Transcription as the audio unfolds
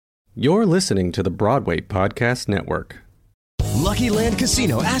You're listening to the Broadway Podcast Network. Lucky Land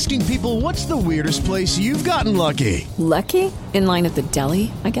Casino, asking people, what's the weirdest place you've gotten lucky? Lucky? In line at the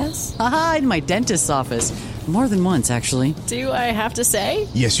deli, I guess? Aha, in my dentist's office. More than once, actually. Do I have to say?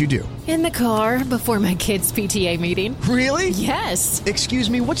 Yes, you do. In the car before my kids' PTA meeting. Really? Yes.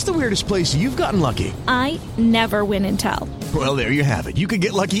 Excuse me, what's the weirdest place you've gotten lucky? I never win and tell. Well, there you have it. You can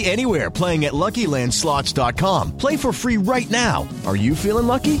get lucky anywhere, playing at LuckyLandSlots.com. Play for free right now. Are you feeling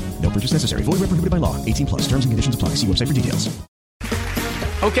lucky? No purchase necessary. Void where prohibited by law. 18+. Terms and conditions apply. See website for details.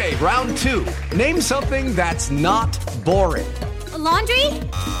 Okay, round two. Name something that's not boring. A laundry?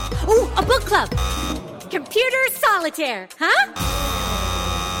 Ooh, a book club. Computer solitaire, huh?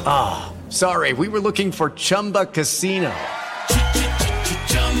 Ah, sorry, we were looking for Chumba Casino.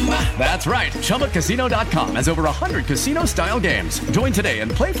 That's right, ChumbaCasino.com has over 100 casino-style games. Join today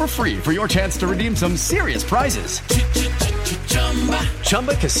and play for free for your chance to redeem some serious prizes.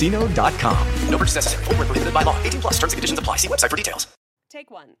 ChumbaCasino.com. No purchase necessary. Void where prohibited by law. 18+. Terms and conditions apply. See website for details.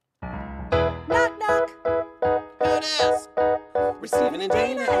 Take one. Knock, knock. Who dis? We're Stephen and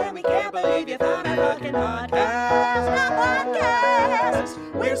Dana, and we can't believe you found our fucking podcast.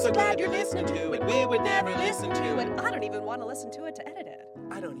 We're so glad you're listening to it. We would never listen to it. I don't even want to listen to it to edit it.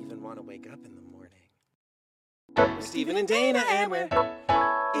 I don't even want to wake up in the morning. We're Stephen and Dana, and we're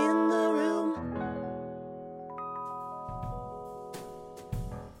in the room.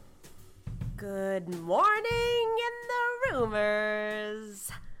 Good morning in the Roomers.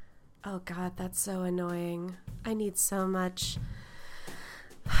 Oh God, that's so annoying. I need so much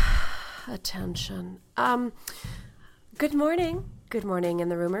attention. Good morning. Good morning in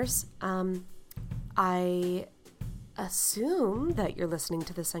the Roomers. I assume that you're listening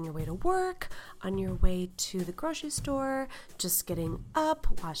to this on your way to work, on your way to the grocery store, just getting up,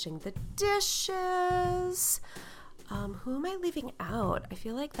 washing the dishes. Who am I leaving out? I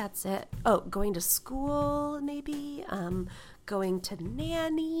feel like that's it. Oh, going to school, maybe. Going to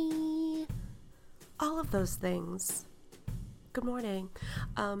nanny. All of those things. Good morning.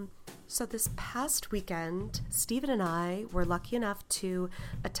 So this past weekend, Stephen and I were lucky enough to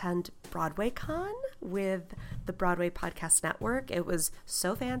attend BroadwayCon with the Broadway Podcast Network. It was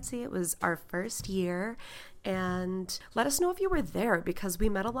so fancy. It was our first year. And let us know if you were there, because we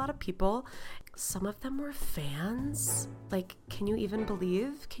met a lot of people. Some of them were fans. Like, can you even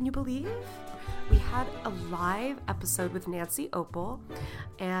believe? Can you believe? We had a live episode with Nancy Opal,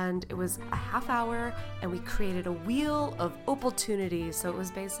 and it was a half hour, and we created a wheel of Opaltunity. So it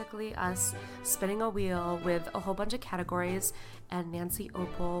was basically us spinning a wheel with a whole bunch of categories, and Nancy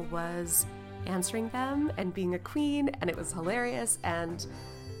Opal was answering them and being a queen, and it was hilarious. And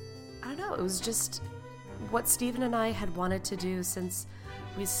I don't know, it was just what Stephen and I had wanted to do since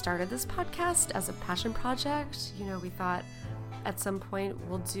we started this podcast as a passion project. You know, we thought at some point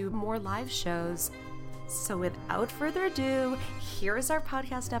we'll do more live shows. So without further ado, here is our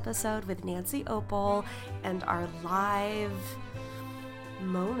podcast episode with Nancy Opal and our live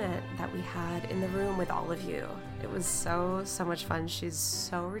moment that we had in the room with all of you. It was so much fun. She's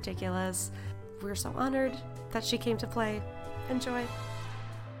so ridiculous. We're so honored that she came to play. Enjoy.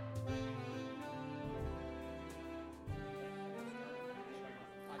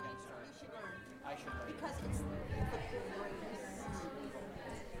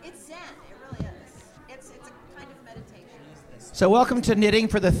 So welcome to Knitting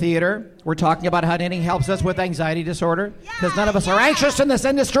for the Theater. We're talking about how knitting helps us with anxiety disorder, because none of us are anxious in this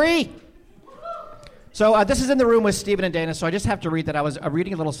industry. So this is in the room with Stephen and Dana, so I just have to read that. I was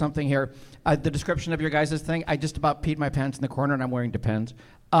reading a little something here, the description of your guys' thing. I just about peed my pants in the corner, and I'm wearing Depends.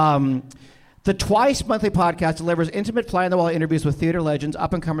 The twice monthly podcast delivers intimate fly-on-the-wall interviews with theater legends,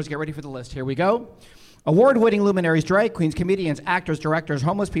 up-and-comers. Get ready for the list. Here we go. Award-winning luminaries, drag queens, comedians, actors, directors,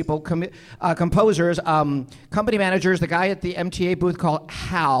 homeless people, composers, company managers, the guy at the MTA booth called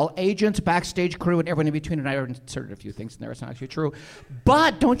Hal, agents, backstage crew, and everyone in between. And I inserted a few things in there. It's not actually true.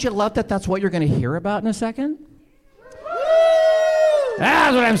 But don't you love that that's what you're going to hear about in a second?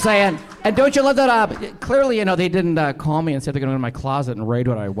 That's what I'm saying. And don't you love that? Clearly, you know, they didn't call me and say they're going to go to my closet and raid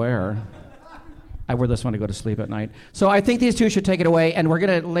what I wear. I wear this one to go to sleep at night. So I think these two should take it away, and we're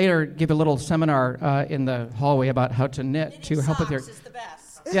going to later give a little seminar in the hallway about how to knit knitting to help with your... Is the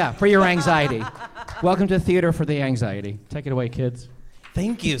best. Yeah, for your anxiety. Welcome to Theater for the Anxiety. Take it away, kids.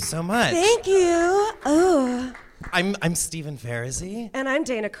 Thank you so much. Thank you. Oh. I'm Stephen Farazi. And I'm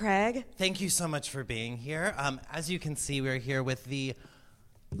Dana Craig. Thank you so much for being here. As you can see, we're here with the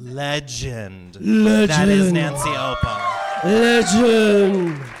legend. That is Nancy Opal.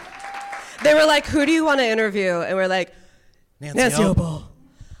 They were like, who do you want to interview? And we're like, Nancy Opal.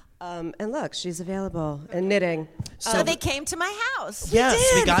 And look, she's available and knitting. So they came to my house. Yes,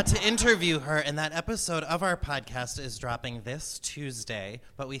 we got to interview her, and that episode of our podcast is dropping this Tuesday.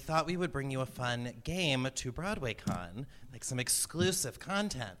 But we thought we would bring you a fun game to BroadwayCon, like some exclusive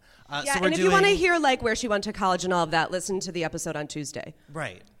content. Yeah, so and if you want to hear like where she went to college and all of that, listen to the episode on Tuesday.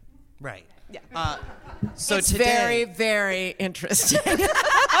 Right. Yeah. So it's today, very, very interesting.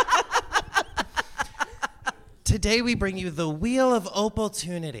 Today we bring you the Wheel of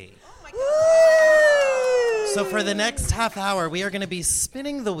Opaltunity. So for the next half hour, we are going to be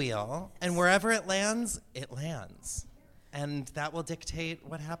spinning the wheel, and wherever it lands, and that will dictate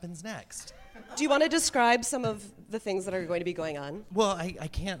what happens next. Do you want to describe some of the things that are going to be going on? Well, I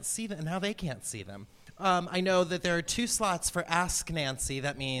can't see them, and now they can't see them. I know that there are 2 slots for Ask Nancy.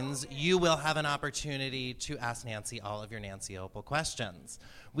 That means you will have an opportunity to ask Nancy all of your Nancy Opal questions.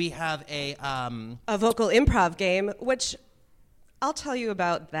 We have a vocal improv game, which I'll tell you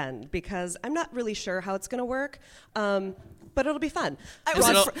about then, because I'm not really sure how it's going to work, but it'll be fun. I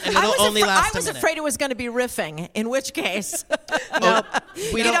was afraid it was going to be riffing, in which case, no.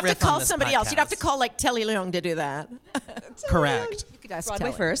 You'd have to call somebody else. You'd have to call like Telly Leung to do that. Correct. You could ask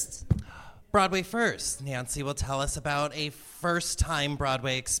Broadway Telly. first. Broadway first. Nancy will tell us about a first-time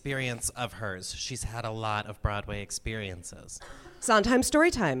Broadway experience of hers. She's had a lot of Broadway experiences. Sondheim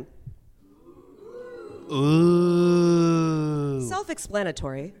story time. Ooh.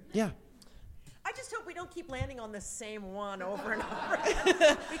 Self-explanatory. Yeah. I just hope we don't keep landing on the same one over and over,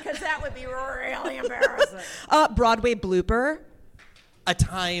 because that would be really embarrassing. Broadway blooper. A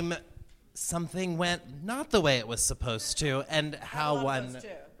time something went not the way it was supposed to, and how one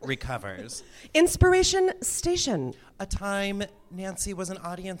recovers. Inspiration station. A time Nancy was an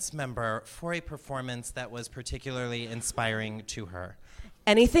audience member for a performance that was particularly inspiring to her.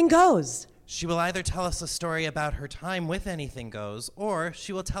 Anything goes. She will either tell us a story about her time with Anything Goes, or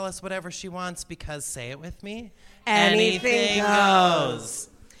she will tell us whatever she wants because, say it with me, Anything goes.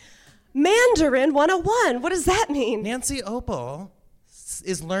 Mandarin 101. What does that mean? Nancy Opal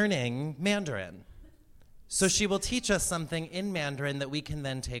is learning Mandarin. So she will teach us something in Mandarin that we can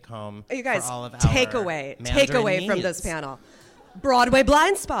then take home You guys, for all of our takeaway from this panel. Broadway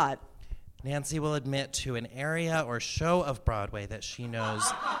blind spot. Nancy will admit to an area or show of Broadway that she knows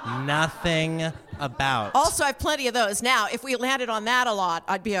nothing about. Also, I have plenty of those. Now, if we landed on that a lot,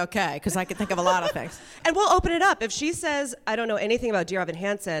 I'd be okay, because I could think of a lot of things. And we'll open it up. If she says, I don't know anything about Dear Evan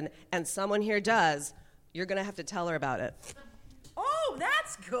Hansen, and someone here does, you're going to have to tell her about it. Oh,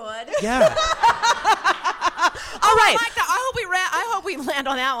 that's good. Yeah. All right. I hope we land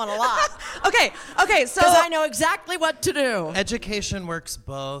on that one a lot. Okay, so... Because I know exactly what to do. Education works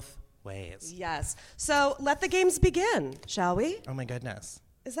both ways. Yes. So let the games begin, shall we? Oh my goodness.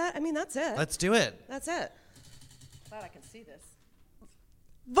 That's it. Let's do it. That's it. Glad I can see this.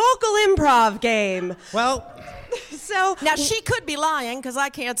 Vocal improv game. Well, so now she could be lying because I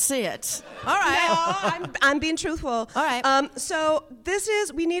can't see it. All right. No, I'm being truthful. All right. So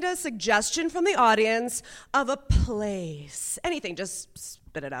we need a suggestion from the audience of a place. Anything, just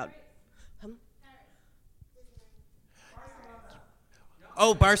spit it out.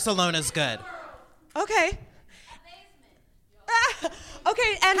 Oh, Barcelona's good. Okay.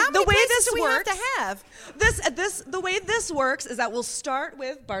 Okay, and How the many way places this do we works, have the way this works is that we'll start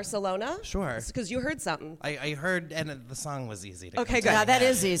with Barcelona. Sure. Because you heard something. I heard, and the song was easy to Okay, come good. to. Yeah, that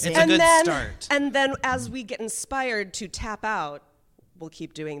is easy. It's a good start. And then as we get inspired to tap out, we'll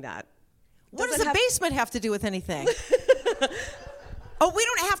keep doing that. What does the basement have to do with anything? Oh, we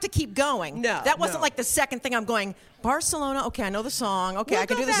don't have to keep going. No. That wasn't like the second thing I'm going, Barcelona, okay, I know the song. Okay, I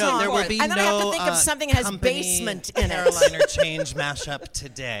can do the No, song. there will be and then I have to think of something that has company basement in it. Caroline or Change mashup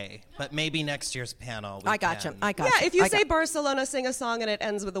today, but maybe next year's panel. I got you. Yeah, if you say Barcelona, sing a song and it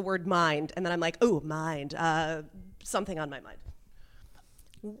ends with the word mind, and then I'm like, ooh, mind, something on my mind.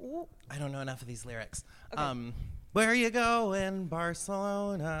 I don't know enough of these lyrics. Okay. Where you going,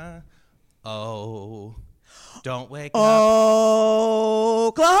 Barcelona? Oh, don't wake up.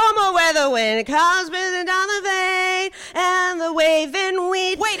 Oklahoma, where the wind comes breathing down the vein, and the waving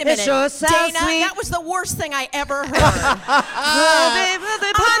wheat. Wait a minute, sure Dana, sweet. that was the worst thing I ever heard.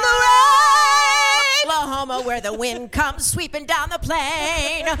 Oklahoma, where the wind comes sweeping down the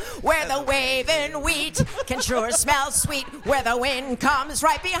plain, where the waving wheat can sure smell sweet, where the wind comes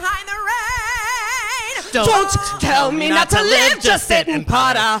right behind the rain. Don't tell me not to live, just sit and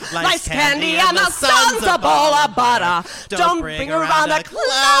potter. Life's candy and the sun's a bowl of butter. Don't bring around the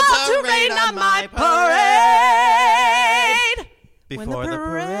clouds to rain on my parade. Before when the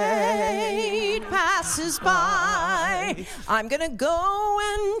parade passes by, I'm gonna go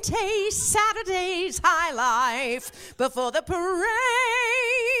and taste Saturday's high life before the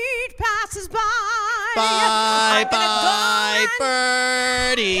parade passes by. Bye, I'm gonna bye, go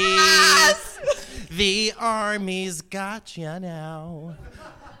birdie. Yes. The army's got you now.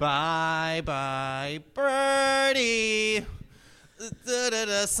 Bye, bye, birdie.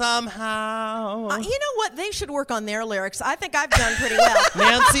 Somehow. You know what? They should work on their lyrics. I think I've done pretty well.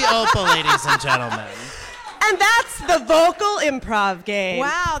 Nancy Opal, ladies and gentlemen. And that's the vocal improv game.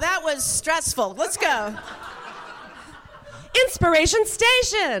 Wow, that was stressful. Let's go. Inspiration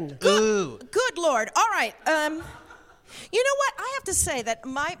Station. Ooh. Good Lord. All right. You know what? I have to say that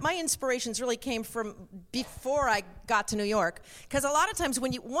my inspirations really came from before I got to New York. Because a lot of times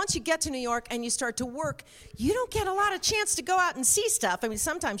once you get to New York and you start to work, you don't get a lot of chance to go out and see stuff. I mean,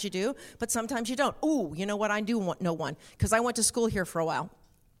 sometimes you do, but sometimes you don't. Ooh, you know what? I do know one. Because I went to school here for a while.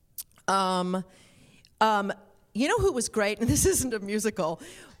 You know who was great? And this isn't a musical.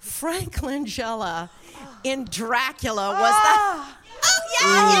 Frank Langella in Dracula was that. Oh,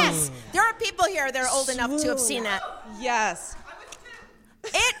 yeah, yes. There are people here that are old enough to have seen that. Yes.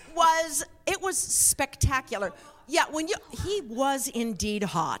 It was spectacular. Yeah, he was indeed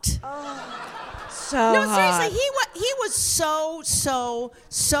hot. So no, hot. seriously, he was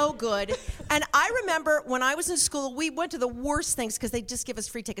so good. And I remember when I was in school, we went to the worst things because they just give us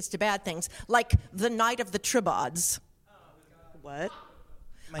free tickets to bad things, like the Night of the Tribods. What?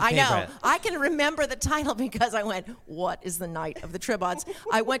 I know. I can remember the title because I went, what is the Night of the Tribods?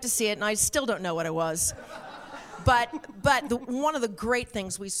 I went to see it, and I still don't know what it was. But one of the great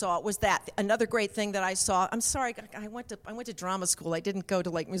things we saw was that. Another great thing that I saw, I'm sorry, I went to drama school. I didn't go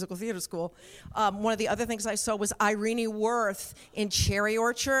to, musical theater school. One of the other things I saw was Irene Worth in Cherry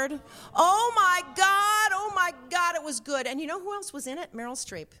Orchard. Oh, my God, it was good. And you know who else was in it? Meryl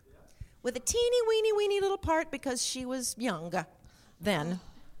Streep. With a teeny, weeny little part because she was young then.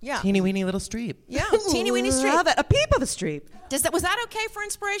 Yeah. Teeny weeny little Streep. Yeah, teeny weeny Streep. Love it. A peep of a Streep. Was that okay for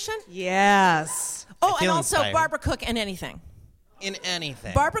inspiration? Yes. Oh, and feel also inspired. Barbara Cook in Anything. In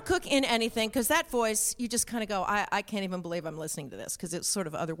anything. Barbara Cook in Anything, because that voice, you just kind of go, I can't even believe I'm listening to this, because it's sort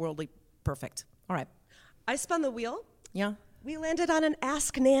of otherworldly perfect. All right. I spun the wheel. Yeah. We landed on an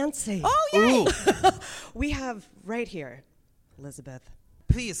Ask Nancy. Oh, yay. We have right here, Elizabeth.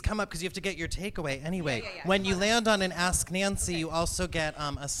 Please come up because you have to get your takeaway anyway. Yeah. When you land on an Ask Nancy, you also get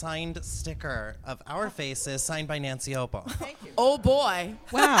a signed sticker of our faces signed by Nancy Opal. Thank you. Oh, boy.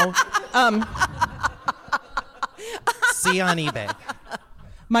 Wow. See on eBay.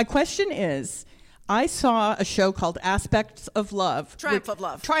 My question is, I saw a show called Aspects of Love. Triumph of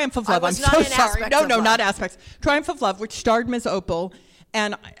Love. Triumph of Love. I was I'm not so in sorry. Aspects of Love. Not Aspects. Triumph of Love, which starred Ms. Opal.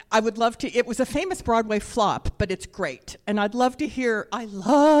 And I would love to, it was a famous Broadway flop, but it's great. And I'd love to hear, I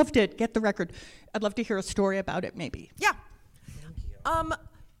loved it, get the record. I'd love to hear a story about it, maybe. Yeah. I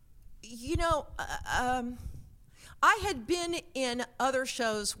had been in other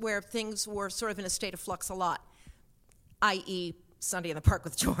shows where things were sort of in a state of flux a lot, i.e., Sunday in the Park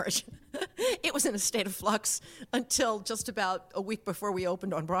with George. It was in a state of flux until just about a week before we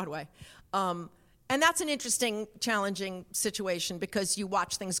opened on Broadway. And that's an interesting, challenging situation because you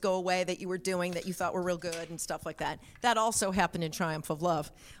watch things go away that you were doing that you thought were real good and stuff like that. That also happened in Triumph of Love.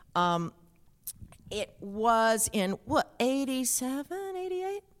 It was in, 87,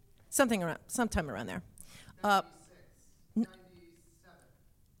 88? Sometime around there. Oh,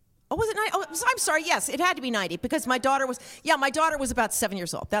 was it 90? Oh, I'm sorry, yes, it had to be 90 because my daughter was about 7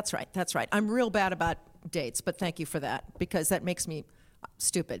 years old. That's right. I'm real bad about dates, but thank you for that because that makes me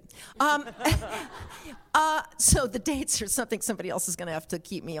stupid. So the dates are something somebody else is going to have to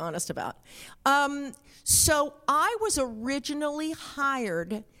keep me honest about. So I was originally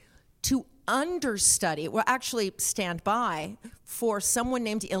hired to understudy, actually stand by for someone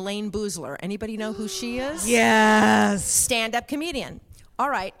named Elaine Boozler. Anybody know who she is? Yes. Stand-up comedian.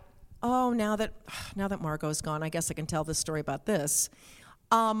 All right. Oh, now that Margot's gone, I guess I can tell this story about this.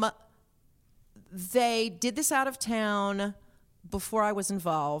 They did this out of town before I was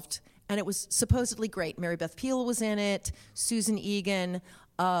involved, and it was supposedly great. Mary Beth Peal was in it, Susan Egan,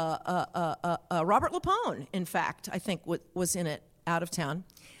 Robert Lapone, in fact, I think was in it out of town.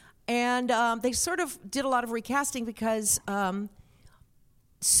 And they sort of did a lot of recasting because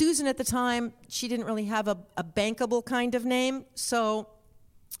Susan at the time, she didn't really have a bankable kind of name, so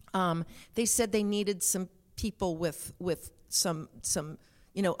they said they needed some people with some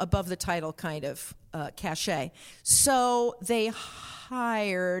above the title kind of cachet. So they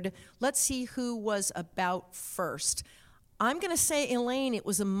hired, let's see who was about first. I'm going to say Elaine, it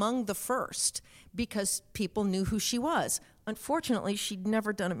was among the first because people knew who she was. Unfortunately, she'd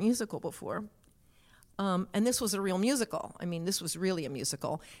never done a musical before. And this was a real musical. I mean, this was really a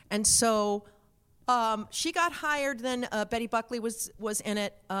musical. And so She got hired. Then Betty Buckley was in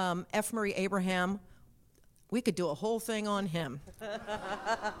it. F. Murray Abraham. We could do a whole thing on him.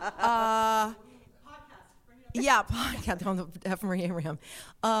 Podcast on F. Murray Abraham.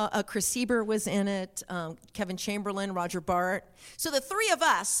 Chris Sieber was in it. Kevin Chamberlain, Roger Bart. So the three of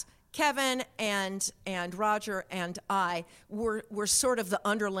us, Kevin and Roger and I, were sort of the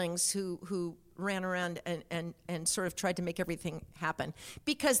underlings who ran around and sort of tried to make everything happen,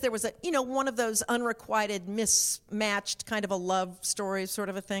 because there was one of those unrequited, mismatched kind of a love story sort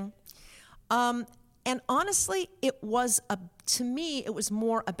of a thing. And honestly, to me, it was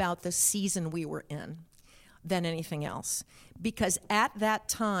more about the season we were in than anything else. Because at that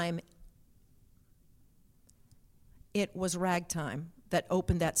time, it was Ragtime that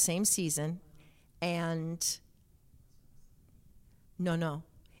opened that same season, and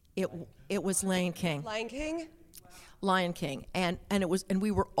it was Lion King. Lion King, and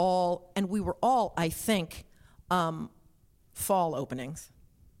we were all I think fall openings.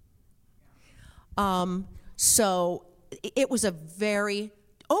 So it was a very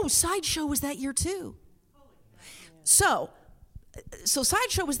Sideshow was that year too. So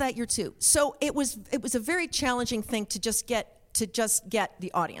Sideshow was that year too. So it was a very challenging thing to just get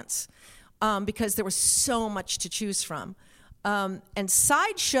the audience, because there was so much to choose from. And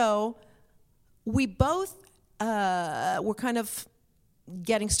Sideshow, we both were kind of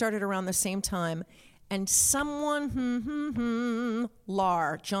getting started around the same time, and someone,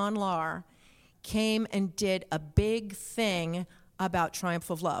 John Lahr, came and did a big thing about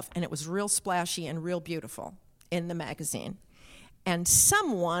Triumph of Love, and it was real splashy and real beautiful in the magazine. And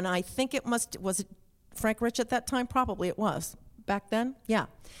someone, I think was it Frank Rich at that time? Probably it was. Back then? Yeah.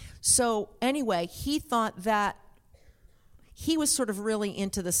 So anyway, he thought that he was sort of really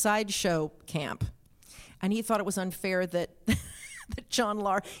into the Sideshow camp, and he thought it was unfair that that John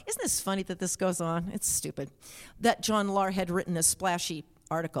Lahr, isn't this funny that this goes on? It's stupid. That John Lahr had written a splashy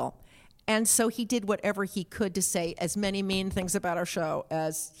article. And so he did whatever he could to say as many mean things about our show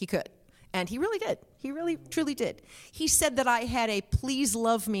as he could. And he really did. He really, truly did. He said that I had a please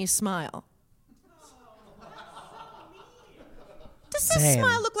love me smile. Does this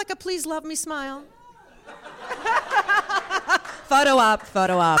smile look like a please love me smile? Photo op.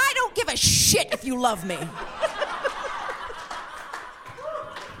 I don't give a shit if you love me.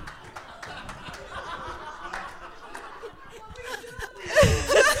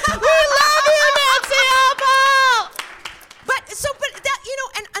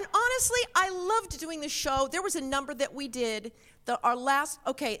 And honestly, I loved doing the show. There was a number that we did,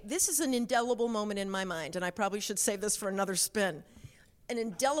 this is an indelible moment in my mind, and I probably should save this for another spin. An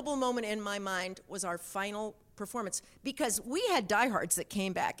indelible moment in my mind was our final performance, because we had diehards that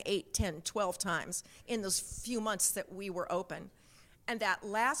came back 8, 10, 12 times in those few months that we were open. And that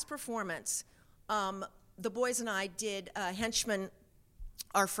last performance, the boys and I did Henchmen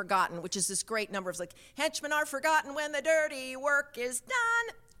Are Forgotten, which is this great number of henchmen are forgotten when the dirty work is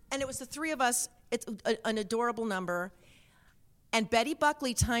done. And it was the three of us. It's an adorable number. And Betty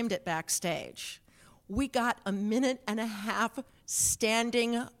Buckley timed it backstage. We got a minute and a half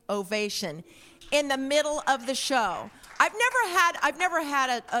standing ovation in the middle of the show. I've never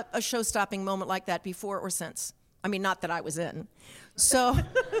had a show-stopping moment like that before or since. I mean, not that I was in. So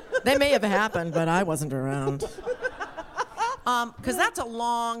they may have happened, but I wasn't around. Because that's a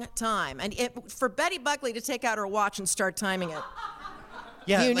long time. And for Betty Buckley to take out her watch and start timing it.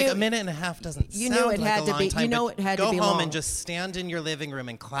 Yeah, a minute and a half doesn't sound like a long time. It had to be long. Go home and just stand in your living room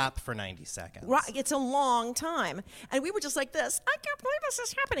and clap for 90 seconds. Right, it's a long time. And we were just like this. I can't believe this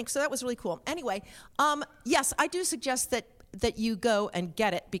is happening. So that was really cool. Anyway, yes, I do suggest that you go and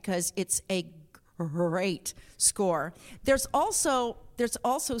get it, because it's a great score. There's also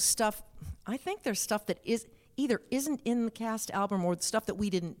stuff, I think there's stuff that either isn't in the cast album or the stuff that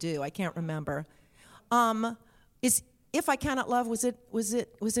we didn't do. I can't remember. Is If I Cannot Love, was it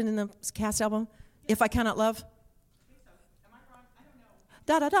in the cast album? If I Cannot Love? I think so. Am I wrong? I don't know.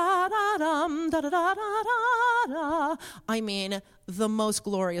 Da da da da da da da da da. I mean, the most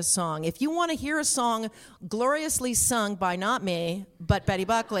glorious song. If you want to hear a song gloriously sung by not me, but Betty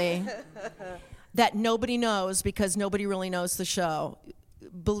Buckley, that nobody knows because nobody really knows the show,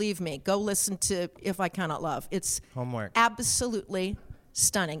 believe me, go listen to If I Cannot Love. It's homework. Absolutely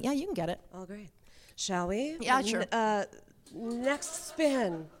stunning. Yeah, you can get it. Oh, great. Shall we? Yeah, sure. Next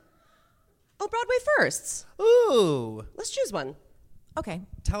spin. Oh, Broadway firsts. Ooh. Let's choose one. Okay.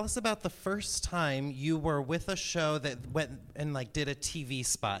 Tell us about the first time you were with a show that went and did a TV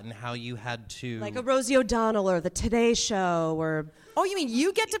spot, and how you had to... Like a Rosie O'Donnell or the Today Show or... Oh, you mean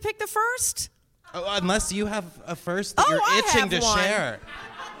you get to pick the first? Oh, unless you have a first that you're itching to share.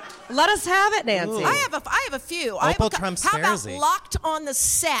 Let us have it, Nancy. I have a few. Opal trumps How about Pharisee. locked on the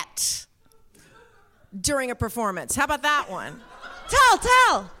set during a performance? How about that one?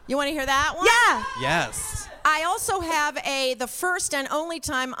 Tell. You want to hear that one? Yeah. Yes. I also have the first and only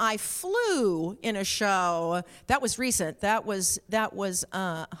time I flew in a show. That was recent. That was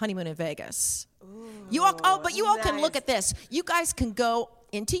Honeymoon in Vegas. You all can look at this. You guys can go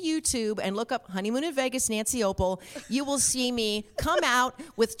into YouTube and look up Honeymoon in Vegas, Nancy Opal. You will see me come out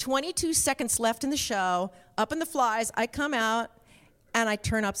with 22 seconds left in the show, up in the flies. I come out and I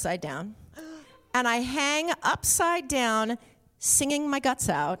turn upside down. And I hang upside down, singing my guts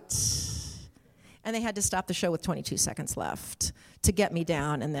out. And they had to stop the show with 22 seconds left to get me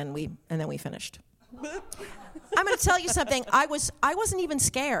down, and then we finished. I'm going to tell you something. I wasn't even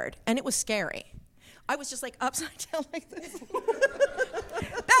scared, and it was scary. I was just like upside down like this.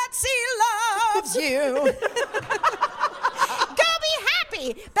 Betsy loves you. Go be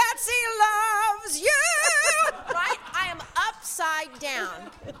happy. Betsy loves you. Right? I am upside down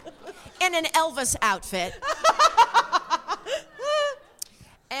in an Elvis outfit.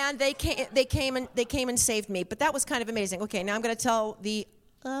 And they came and saved me. But that was kind of amazing. Okay, now I'm going to tell the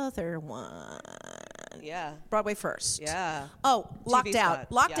other one. Yeah. Broadway first. Yeah. Oh, Locked TV Out.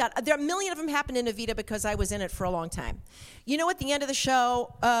 spot. Locked Yeah. Out. There are a million of them happened in Evita because I was in it for a long time. You know, at the end of the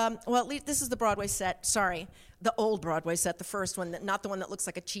show, well, at least this is the Broadway set. Sorry, the old Broadway set, the first one, not the one that looks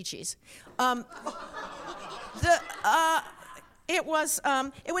like a Chi-Chi's. It was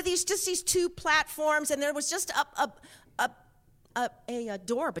these two platforms, and there was just a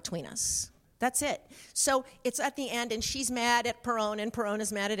door between us. That's it. So it's at the end, and she's mad at Perone, and Perone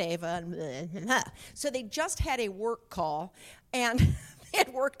is mad at Ava. So they just had a work call, and they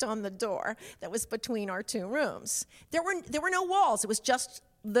had worked on the door that was between our two rooms. There were no walls. It was just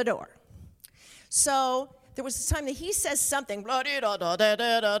the door. So there was this time that he says something, and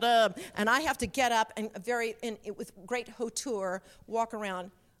I have to get up and with great hauteur walk around,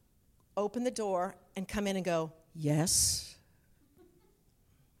 open the door, and come in and go, yes.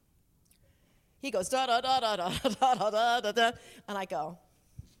 He goes, da da da da da da da da da da, and I go,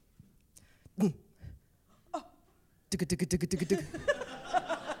 oh, digga digga digga digga digga,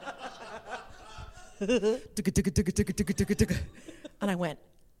 digga digga digga digga digga digga digga, and I went,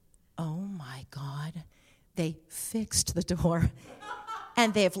 oh my God, they fixed the door,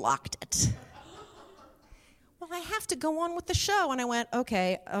 and they've locked it. Well, I have to go on with the show, and I went,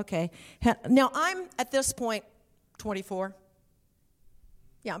 okay. Now I'm at this point 24.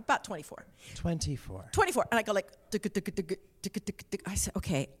 Yeah, I'm about 24. 24. And I go like, I said,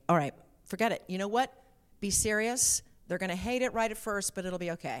 okay, all right, forget it. You know what? Be serious. They're going to hate it right at first, but it'll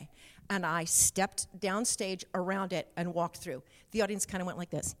be okay. And I stepped downstage around it and walked through. The audience kind of went like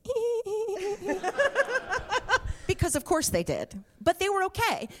this. Because of course they did. But they were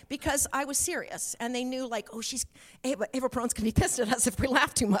okay because I was serious. And they knew like, oh, Ava Perone's going to be pissed at us if we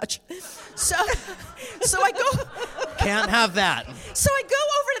laugh too much. So I go. Can't have that. So I go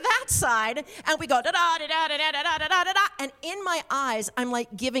over to that side and we go da-da-da-da-da-da-da-da-da-da. And in my eyes, I'm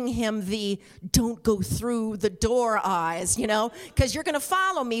like giving him the don't go through the door eyes, you know? Because you're going to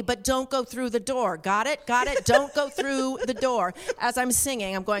follow me, but don't go through the door. Got it? Don't go through the door. As I'm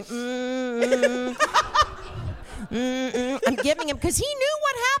singing, I'm going, I'm giving him, because he knew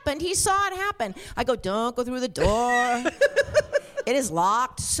what happened. He saw it happen. I go, don't go through the door. It is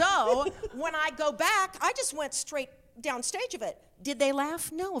locked. So when I go back, I just went straight downstage of it. Did they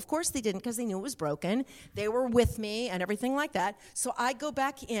laugh? No, of course they didn't, because they knew it was broken. They were with me and everything like that. So I go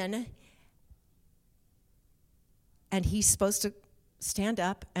back in, and he's supposed to stand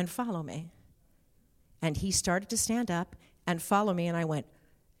up and follow me. And he started to stand up and follow me, and I went,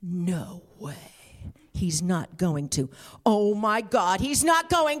 no way. He's not going to. Oh my God, he's not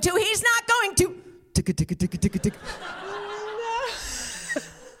going to. He's not going to.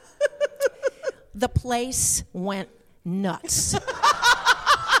 The place went nuts.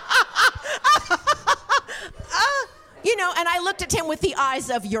 You know, and I looked at him with the eyes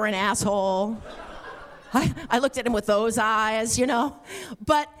of, you're an asshole. I looked at him with those eyes, you know.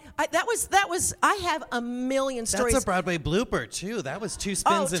 But that was. I have a million stories. That's a Broadway blooper too. That was two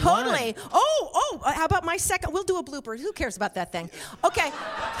spins in one. Oh, totally. Oh, how about my second? We'll do a blooper. Who cares about that thing? Okay.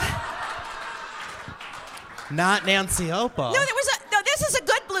 Not Nancy Opal. No, this is a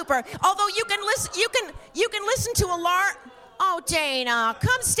good blooper. Although you can listen to a Oh, Dana,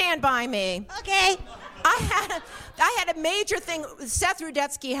 come stand by me. Okay. I had a major thing. Seth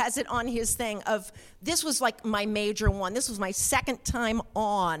Rudetsky has it on his thing of, this was like my major one. This was my second time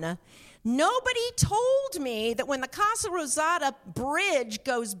on. Nobody told me that when the Casa Rosada bridge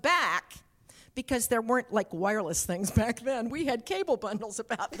goes back, because there weren't like wireless things back then. We had cable bundles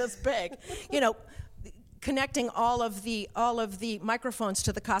about this big, connecting all of the microphones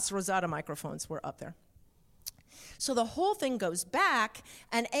to the Casa Rosada microphones were up there. So the whole thing goes back,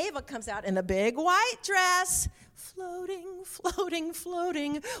 and Ava comes out in a big white dress, floating, floating,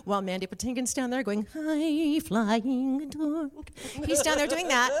 floating, while Mandy Patinkin's down there going, high flying dark. He's down there doing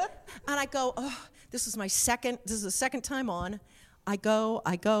that, and I go, oh, this is the second time on. I go.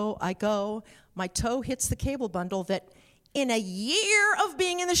 My toe hits the cable bundle that in a year of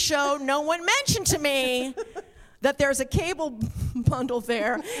being in the show, no one mentioned to me that there's a cable bundle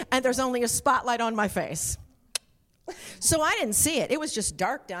there, and there's only a spotlight on my face. So I didn't see it. It was just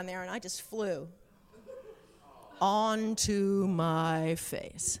dark down there, and I just flew onto my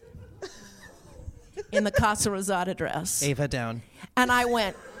face in the Casa Rosada dress. Ava down. And I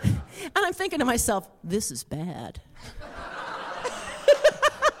went, and I'm thinking to myself, this is bad.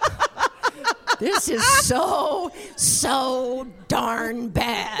 This is so darn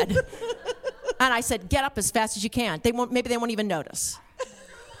bad. And I said, get up as fast as you can. Maybe they won't even notice.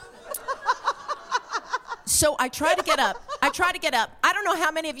 So I try to get up. I don't know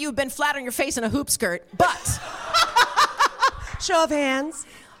how many of you have been flat on your face in a hoop skirt, but... Show of hands.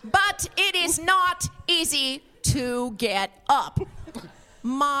 But it is not easy to get up.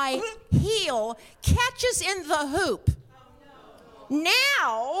 My heel catches in the hoop.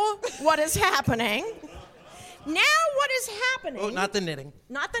 Now, what is happening? Oh, not the knitting.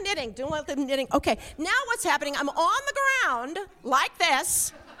 Not the knitting. Don't let the knitting. Okay, now what's happening? I'm on the ground like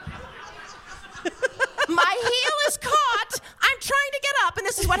this. My heel is caught. I'm trying to get up, and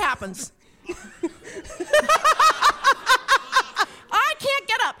this is what happens. I can't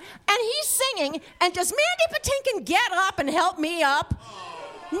get up. And he's singing, and does Mandy Patinkin get up and help me up?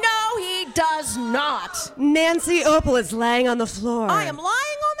 No, he does not. Nancy Opel is laying on the floor. I am lying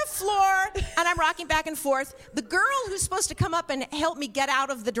on the floor, and I'm rocking back and forth. The girl who's supposed to come up and help me get out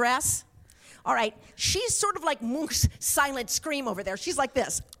of the dress, all right, she's sort of like Munch's silent scream over there. She's like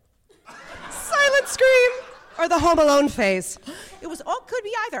this. Silent scream or the Home Alone face. It was could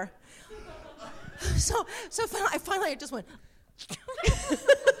be either. So finally I just went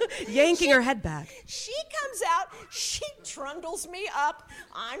yanking her head back. She comes out, she trundles me up,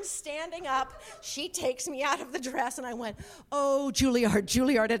 I'm standing up, she takes me out of the dress, and I went, oh,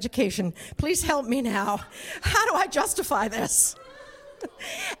 Juilliard education, please help me now. How do I justify this?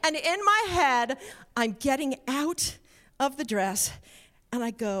 And in my head, I'm getting out of the dress, and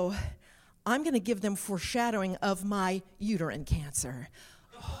I go, I'm going to give them foreshadowing of my uterine cancer.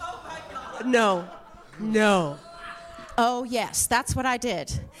 Oh my God. No. Oh, yes, that's what I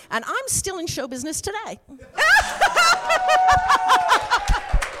did. And I'm still in show business today.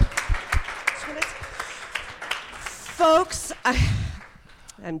 Folks,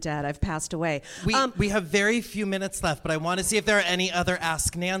 I'm dead. I've passed away. We have very few minutes left, but I want to see if there are any other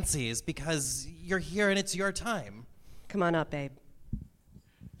Ask Nancys, because you're here and it's your time. Come on up, babe.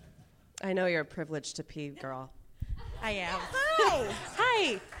 I know you're a privileged to pee girl. I am.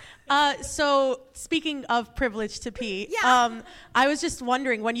 Hi. Hi. So speaking of privilege to pee, I was just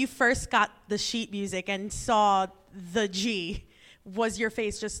wondering, when you first got the sheet music and saw the G, was your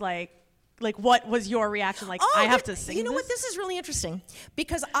face just like what was your reaction? Like, I have to sing. You know what? This is really interesting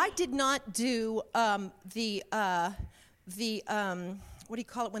because I did not do the what do you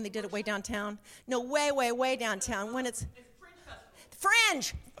call it when they did it way downtown? No, way downtown when it's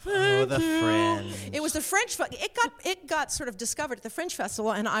Fringe. Oh, the Fringe. It was the Fringe. It got sort of discovered at the Fringe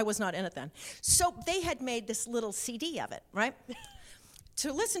Festival, and I was not in it then. So they had made this little CD of it, right,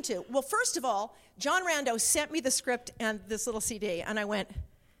 to listen to. Well, first of all, John Rando sent me the script and this little CD, and I went,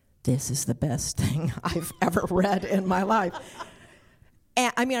 this is the best thing I've ever read in my life.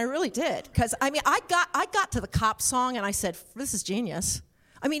 And I mean, I really did, because I got to the cop song, and I said, this is genius.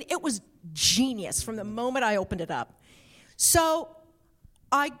 I mean, it was genius from the moment I opened it up. So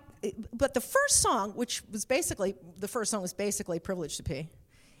but the first song, which was basically, Privilege to Pee,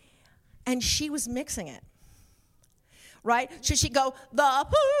 and she was mixing it, right? So she'd go, the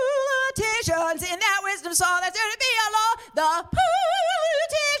politicians in that wisdom song, that's going to be a law, the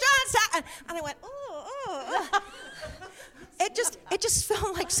politicians, and I went, oh. It just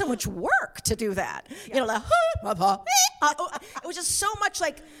felt like so much work to do that. Yeah. You know, it was just so much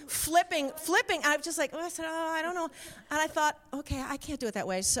like flipping. And I was just like, I said, I don't know. And I thought, okay, I can't do it that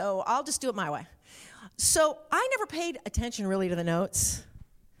way, so I'll just do it my way. So I never paid attention really to the notes.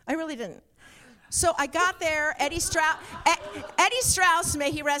 I really didn't. So I got there. Eddie Strauss,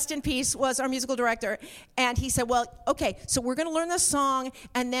 may he rest in peace, was our musical director, and he said, "Well, okay, so we're going to learn this song,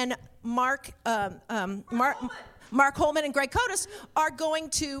 and then Mark Mark Holman and Greg Kotis are going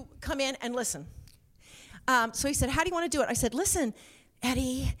to come in and listen. So he said, how do you want to do it? I said, listen,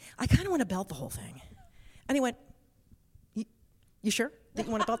 Eddie, I kind of want to belt the whole thing. And he went, you sure that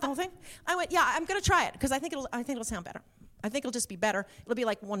you want to belt the whole thing? I went, yeah, I'm going to try it because I think it'll sound better. I think it'll just be better. It'll be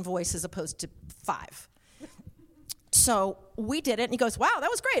like one voice as opposed to 5. So we did it, and he goes, wow, that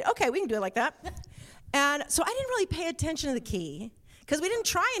was great. Okay, we can do it like that. And so I didn't really pay attention to the key because we didn't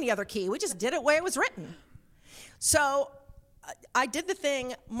try any other key. We just did it the way it was written. So I did the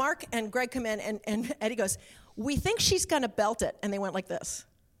thing. Mark and Greg come in, and Eddie goes, we think she's going to belt it. And they went like this.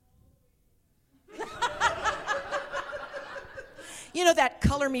 You know that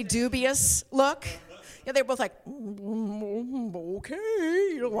color me dubious look? Yeah, they were both like,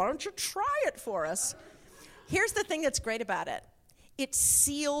 okay, why don't you try it for us? Here's the thing that's great about it. It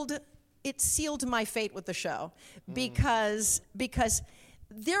sealed my fate with the show because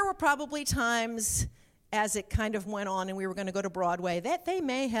there were probably times as it kind of went on and we were going to go to Broadway that they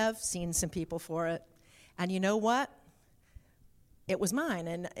may have seen some people for it. And you know what? It was mine,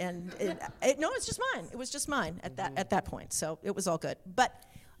 no, it's just mine. It was just mine at that point. So it was all good. But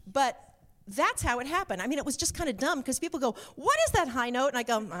that's how it happened. I mean, it was just kind of dumb because people go, "What is that high note?" And I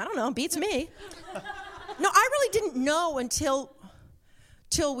go, "I don't know. Beats me." No, I really didn't know until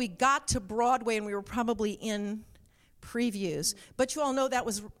we got to Broadway and we were probably in previews. But you all know that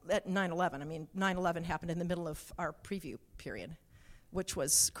was at 9/11. I mean, 9/11 happened in the middle of our preview period, which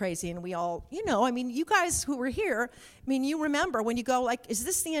was crazy. And we all, you guys who were here, you remember when you go like, is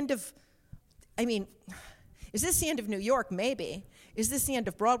this the end of New York? Maybe. Is this the end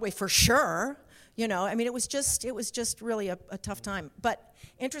of Broadway? For sure. It was just really a tough time. But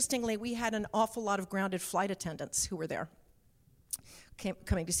interestingly, we had an awful lot of grounded flight attendants who were there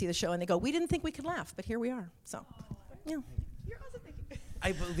coming to see the show. And they go, we didn't think we could laugh, but here we are. So, yeah.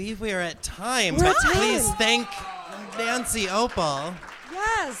 I believe we are at time, but please thank Nancy Opel.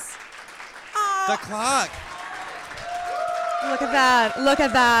 Yes. The clock. Look at that. Look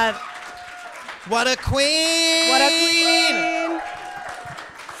at that. What a queen. What a queen.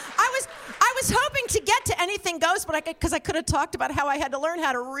 I was hoping to get to Anything Goes, but because I could have talked about how I had to learn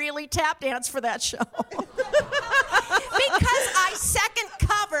how to really tap dance for that show. Because I second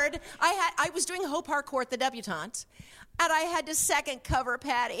covered, I was doing Hope Harcourt, the debutante, and I had to second cover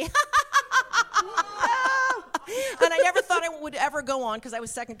Patty. And I never thought I would ever go on because I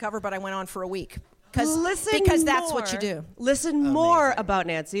was second cover, but I went on for a week. Because that's what you do. Listen more about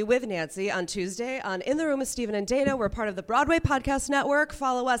Nancy with Nancy on Tuesday on In the Room with Stephen and Dana. We're part of the Broadway Podcast Network.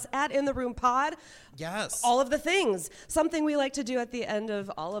 Follow us at In the Room Pod. Yes. All of the things. Something we like to do at the end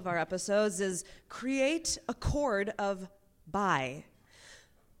of all of our episodes is create a chord of bye.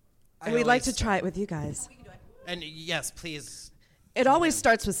 And we'd like to try it with you guys. And yes, please. It always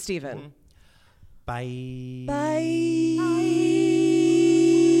starts with Stephen. Bye. Bye.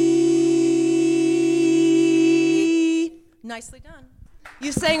 Nicely done.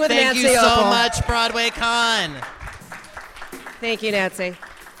 You sang with Nancy. Thank you so Opel. much, Broadway Con. Thank you, Nancy.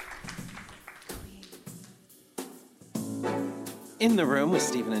 In the Room with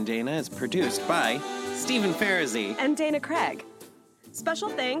Stephen and Dana is produced by Stephen Farazi and Dana Craig. Special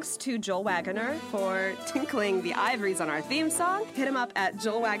thanks to Joel Wagoner for tinkling the ivories on our theme song. Hit him up at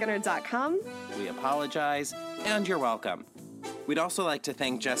joelwagoner.com. We apologize, and you're welcome. We'd also like to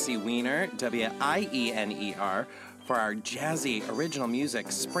thank Jesse Wiener, Wiener, for our jazzy original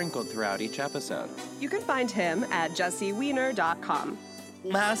music sprinkled throughout each episode. You can find him at jessewiener.com.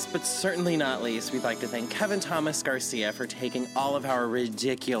 Last but certainly not least, we'd like to thank Kevin Thomas Garcia for taking all of our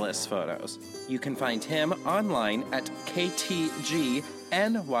ridiculous photos. You can find him online at ktgnyc.com.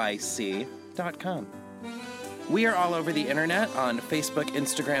 We are all over the internet on Facebook,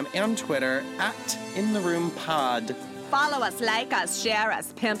 Instagram, and Twitter at In The Room Pod. Follow us, like us, share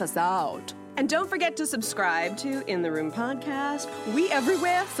us, pimp us out. And don't forget to subscribe to In the Room Podcast. We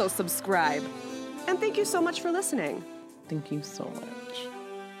everywhere, so subscribe. And thank you so much for listening. Thank you so much.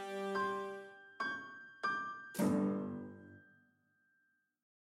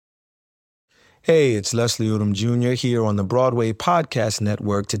 Hey, it's Leslie Odom Jr. here on the Broadway Podcast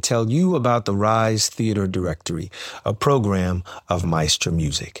Network to tell you about the Rise Theater Directory, a program of Maestro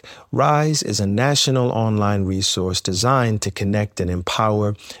Music. Rise is a national online resource designed to connect and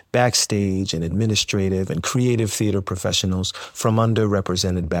empower backstage and administrative and creative theater professionals from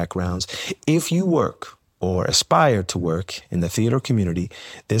underrepresented backgrounds. If you work or aspire to work in the theater community,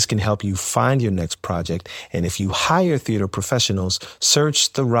 this can help you find your next project. And if you hire theater professionals,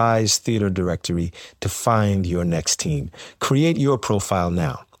 search the Rise Theater Directory to find your next team. Create your profile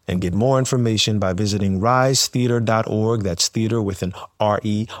now and get more information by visiting risetheater.org. That's theater with an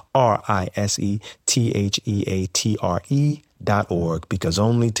RERISETHEATRE.org, because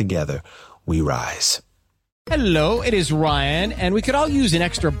only together we rise. Hello, it is Ryan, and we could all use an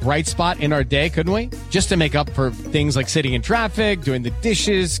extra bright spot in our day, couldn't we? Just to make up for things like sitting in traffic, doing the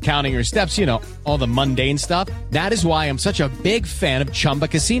dishes, counting your steps, you know, all the mundane stuff. That is why I'm such a big fan of Chumba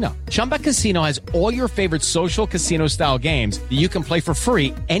Casino. Chumba Casino has all your favorite social casino-style games that you can play for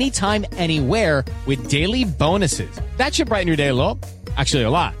free anytime, anywhere with daily bonuses. That should brighten your day a little. Actually, a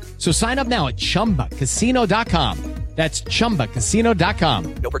lot. So sign up now at ChumbaCasino.com. That's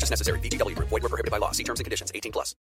ChumbaCasino.com. No purchase necessary. VGW Group. Void where prohibited by law. See terms and conditions. 18+.